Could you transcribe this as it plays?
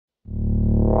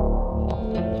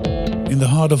In the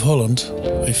heart of Holland,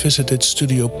 I visited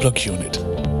Studio Plug Unit,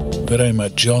 where I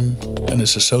met John and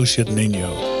his associate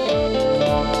Nino.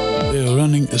 They are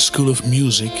running a school of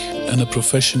music and a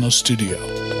professional studio.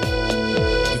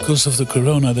 Because of the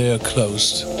corona they are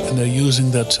closed and they're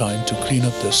using that time to clean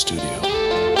up their studio.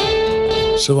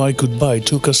 So I could buy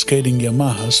 2 cascading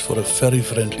Yamahas for a very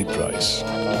friendly price.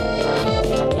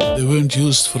 They weren't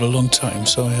used for a long time,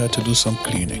 so I had to do some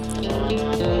cleaning.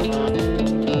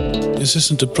 This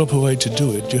isn't the proper way to do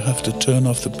it, you have to turn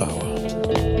off the power.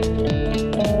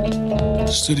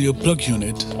 Studio Plug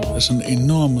Unit has an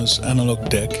enormous analog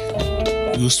deck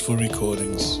used for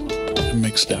recordings and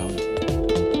mixdown.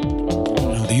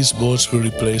 And these boards were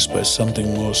replaced by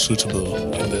something more suitable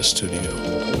in their studio.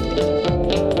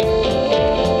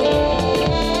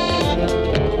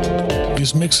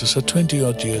 These mixers are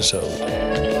 20-odd years old,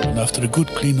 and after a good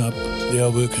clean-up, they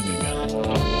are working again,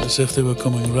 as if they were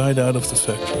coming right out of the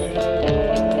factory.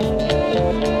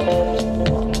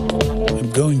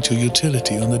 I'm going to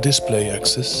utility on the display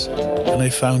axis, and I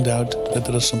found out that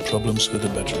there are some problems with the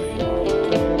battery.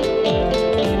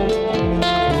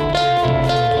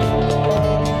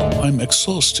 I'm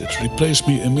exhausted, replace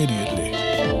me immediately.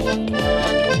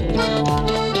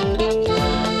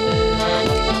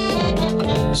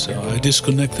 So I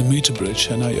disconnect the meter bridge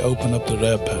and I open up the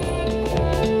rear panel.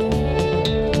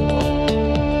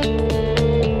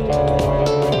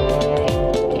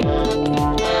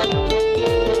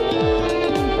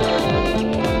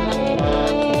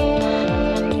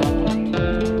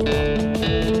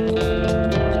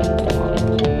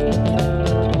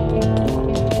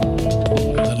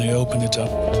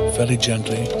 Very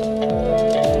gently,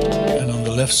 and on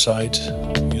the left side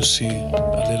you see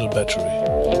a little battery.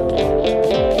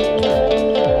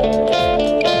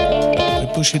 I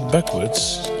push it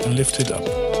backwards and lift it up.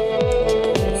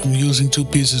 I'm using 2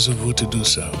 pieces of wood to do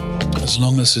so. As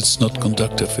long as it's not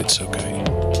conductive, it's okay.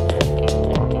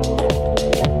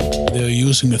 They are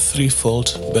using a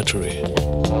 3-volt battery,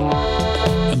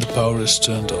 and the power is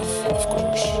turned off, of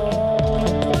course.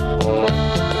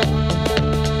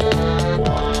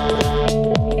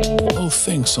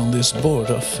 Things on this board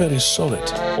are very solid.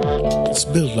 It's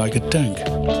built like a tank.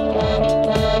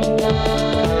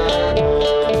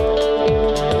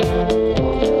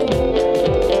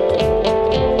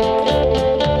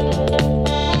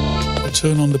 I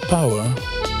turn on the power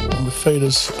and the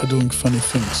faders are doing funny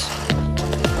things.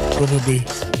 Probably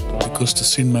because the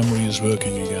scene memory is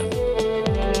working again.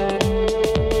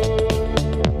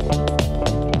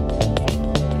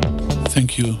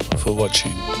 Thank you for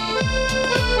watching.